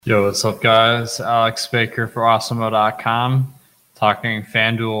Yo, what's up, guys? Alex Baker for Awesemo.com, talking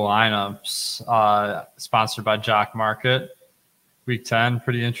FanDuel lineups, sponsored by Jock Market. Week 10,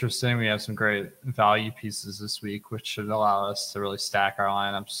 pretty interesting. We have some great value pieces this week, which should allow us to really stack our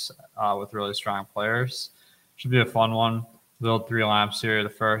lineups with really strong players. Should be a fun one. Build three lineups here. The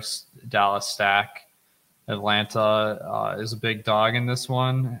first, Dallas stack. Atlanta is a big dog in this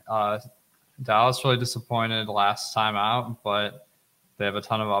one. Dallas really disappointed last time out, but they have a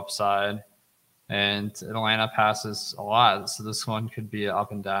ton of upside, and Atlanta passes a lot, so this one could be an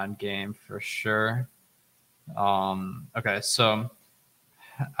up and down game for sure. Okay, so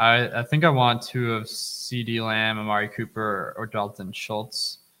I think I want two of CeeDee Lamb, Amari Cooper, or Dalton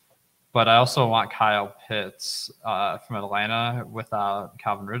Schultz, but I also want Kyle Pitts from Atlanta without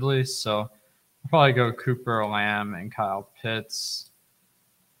Calvin Ridley, so I'll probably go Cooper, Lamb, and Kyle Pitts.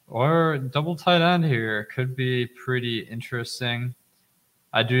 Or double tight end here could be pretty interesting.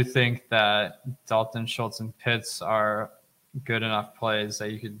 I do think that Dalton Schultz and Pitts are good enough plays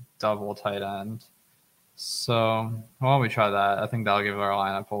that you could double tight end. So why don't we try that? I think that'll give our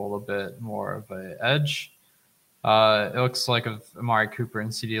lineup a little bit more of an edge. It looks like of Amari Cooper and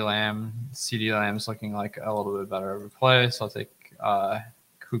CeeDee Lamb. CeeDee Lamb's looking like a little bit better of a play, so I'll take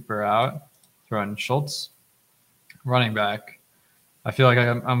Cooper out, throw in Schultz. Running back. I feel like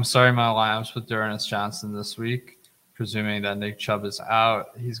I'm starting my lineups with D'Ernest Johnson this week. Presuming that Nick Chubb is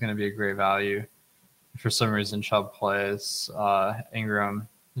out, he's going to be a great value. If for some reason Chubb plays, Ingram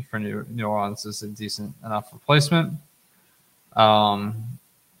for New Orleans is a decent enough replacement.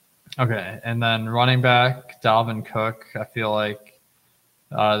 Okay, and then running back, Dalvin Cook. I feel like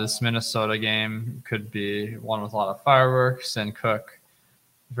this Minnesota game could be one with a lot of fireworks, and Cook,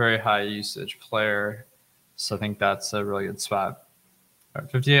 very high usage player, so I think that's a really good spot. All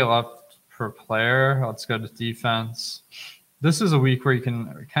right, 58 left per player. Let's go to defense. This is a week where you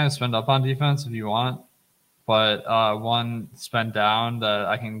can kind of spend up on defense if you want, but one spend down that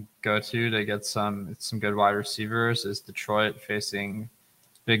I can go to get some good wide receivers is Detroit facing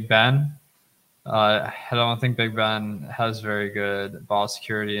Big Ben. I don't think Big Ben has very good ball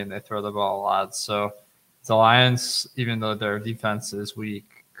security, and they throw the ball a lot. So the Lions, even though their defense is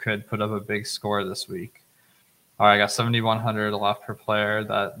weak, could put up a big score this week. All right, I got 7,100 left per player.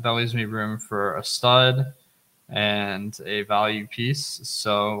 That leaves me room for a stud and a value piece.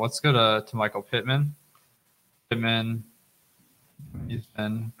 So let's go to Michael Pittman. Pittman, he's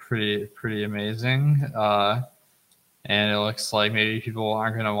been pretty amazing. And it looks like maybe people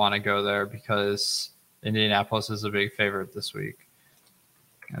aren't going to want to go there because Indianapolis is a big favorite this week.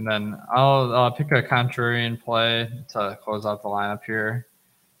 And then I'll pick a contrarian play to close out the lineup here.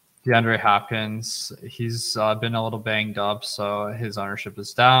 DeAndre Hopkins, he's been a little banged up, so his ownership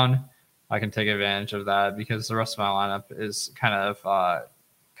is down. I can take advantage of that because the rest of my lineup is kind of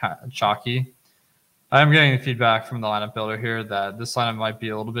chalky. I'm getting feedback from the lineup builder here that this lineup might be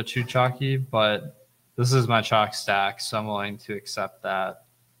a little bit too chalky, but this is my chalk stack, so I'm willing to accept that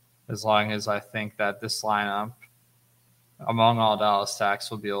as long as I think that this lineup, among all Dallas stacks,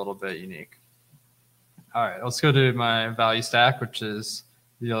 will be a little bit unique. All right, let's go to my value stack, which is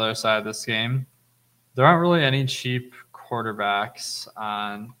the other side of this game. There aren't really any cheap quarterbacks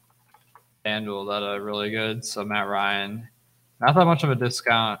on FanDuel that are really good. So Matt Ryan, not that much of a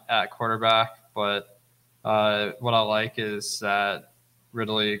discount at quarterback, but what I like is that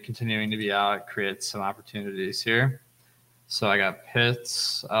Ridley continuing to be out creates some opportunities here. So I got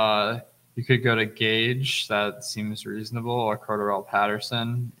Pitts. You could go to Gage. That seems reasonable, or Cordarrelle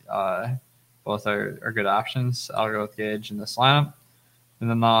Patterson. Both are good options. I'll go with Gage in this lineup. And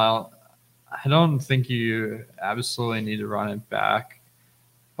then I don't think you absolutely need to run it back,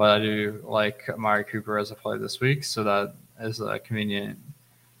 but I do like Amari Cooper as a play this week, so that is a convenient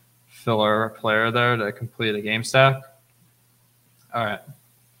filler player there to complete a game stack. All right.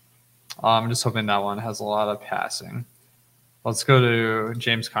 I'm just hoping that one has a lot of passing. Let's go to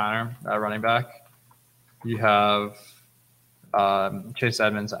James Conner at running back. You have Chase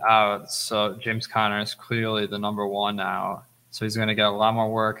Edmonds out, so James Conner is clearly the number one now. So he's going to get a lot more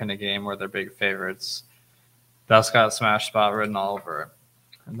work in a game where they're big favorites. That's got a smash spot written all over it.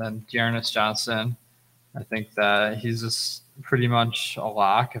 And then D'Ernest Johnson, I think that he's just pretty much a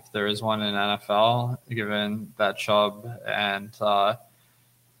lock if there is one in NFL, given that Chubb and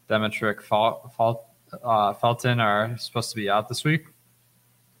Demetric Felton are supposed to be out this week.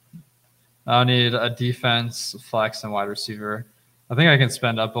 I'll need a defense, flex, and wide receiver. I think I can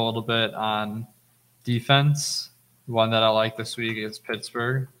spend up a little bit on defense. One that I like this week is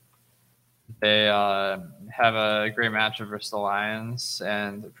Pittsburgh. They have a great matchup versus the Lions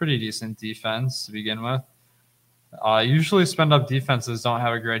and a pretty decent defense to begin with. Usually spend up defenses don't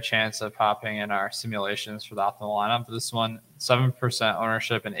have a great chance of popping in our simulations for the optimal lineup. But this one, 7%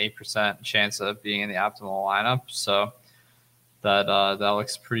 ownership and 8% chance of being in the optimal lineup. So that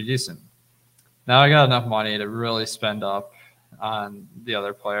looks pretty decent. Now I got enough money to really spend up on the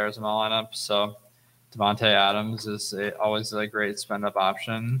other players in my lineup. So Devontae Adams is always a great spend up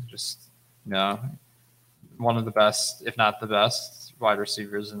option. Just, one of the best, if not the best, wide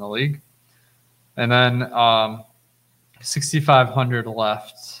receivers in the league. And then 6,500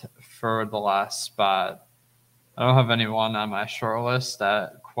 left for the last spot. I don't have anyone on my short list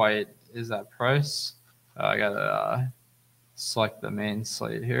that quite is that price. I got to select the main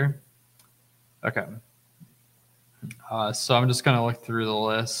slate here. Okay. So I'm just going to look through the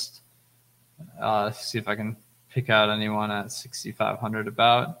list, see if I can pick out anyone at 6,500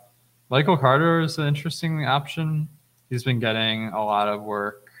 about. Michael Carter is an interesting option. He's been getting a lot of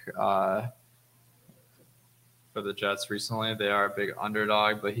work for the Jets recently. They are a big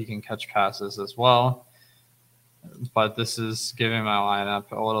underdog, but he can catch passes as well. But this is giving my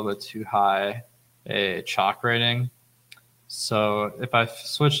lineup a little bit too high a chalk rating. So if I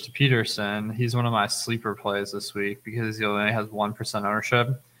switch to Peterson, he's one of my sleeper plays this week because he only has 1%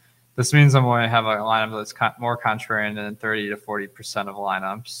 ownership. This means I'm going to have a lineup that's more contrarian than 30 to 40% of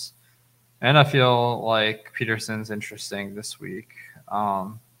lineups. And I feel like Peterson's interesting this week.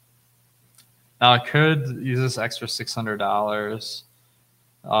 Now I could use this extra $600.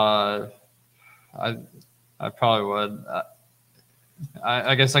 I probably would.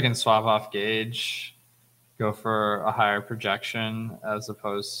 I guess I can swap off Gage, go for a higher projection as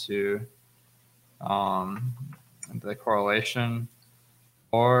opposed to the correlation,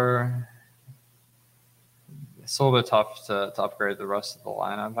 or it's a little bit tough to upgrade the rest of the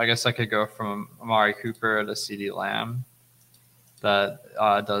lineup. I guess I could go from Amari Cooper to CeeDee Lamb.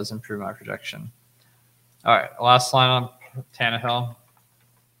 That does improve my projection. All right, last lineup, Tannehill.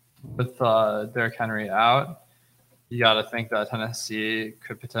 With Derrick Henry out, you got to think that Tennessee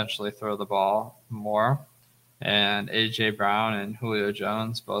could potentially throw the ball more. And A.J. Brown and Julio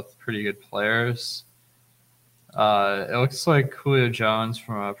Jones, both pretty good players. It looks like Julio Jones,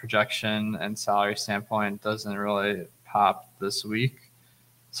 from a projection and salary standpoint, doesn't really pop this week.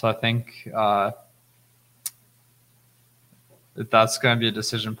 So I think that's going to be a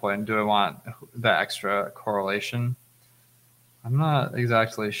decision point. Do I want the extra correlation? I'm not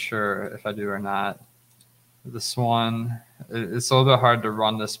exactly sure if I do or not. This one, it's a little bit hard to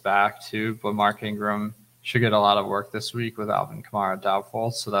run this back too, but Mark Ingram should get a lot of work this week with Alvin Kamara doubtful,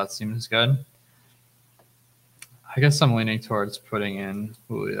 so that seems good. I guess I'm leaning towards putting in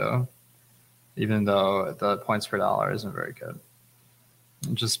Julio, even though the points per dollar isn't very good.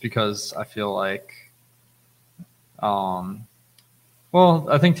 Just because I feel like, I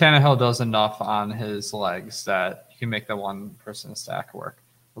think Tannehill does enough on his legs that you can make the one-person stack work.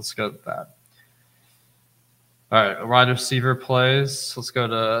 Let's go with that. All right, wide receiver plays. Let's go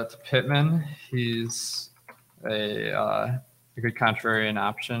to Pittman. He's a good contrarian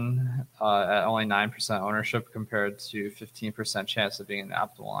option at only 9% ownership compared to 15% chance of being in the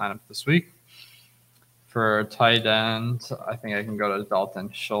optimal lineup this week. For tight end, I think I can go to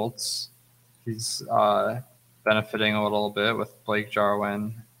Dalton Schultz. He's benefiting a little bit with Blake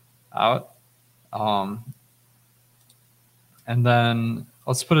Jarwin out. And then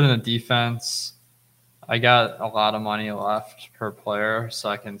let's put in a defense. I got a lot of money left per player, so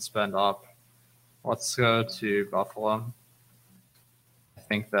I can spend up. Let's go to Buffalo. I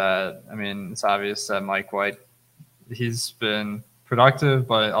think that, it's obvious that Mike White, he's been productive,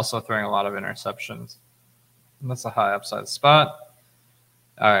 but also throwing a lot of interceptions. And that's a high upside spot.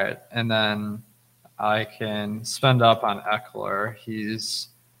 All right, and then I can spend up on Eckler. He's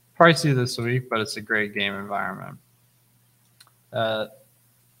pricey this week, but it's a great game environment.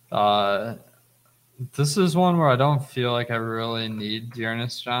 This is one where I don't feel like I really need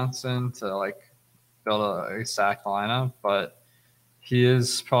Dearness Johnson to build a stack lineup, but he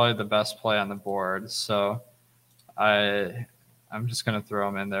is probably the best play on the board. So I'm just going to throw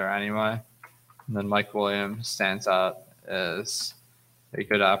him in there anyway. And then Mike Williams stands out as a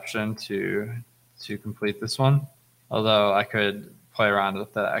good option to complete this one. Although I could play around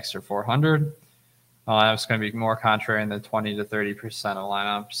with the extra 400. It's going to be more contrarian than 20 to 30% of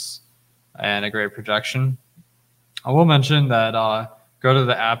lineups and a great projection. I will mention that go to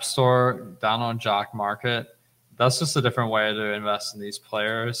the App Store, download Jock Market. That's just a different way to invest in these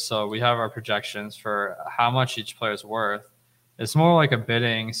players. So we have our projections for how much each player is worth. It's more like a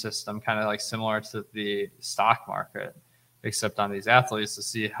bidding system, kind of like similar to the stock market, except on these athletes to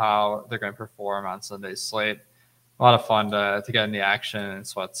see how they're going to perform on Sunday's slate. a lot of fun to get in the action and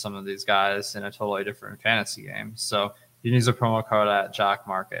sweat some of these guys in a totally different fantasy game. So you can use a promo code at Jock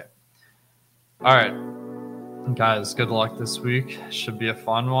Market. All right, guys, good luck this week. Should be a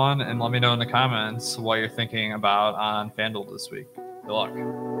fun one. And let me know in the comments what you're thinking about on FanDuel this week. Good luck.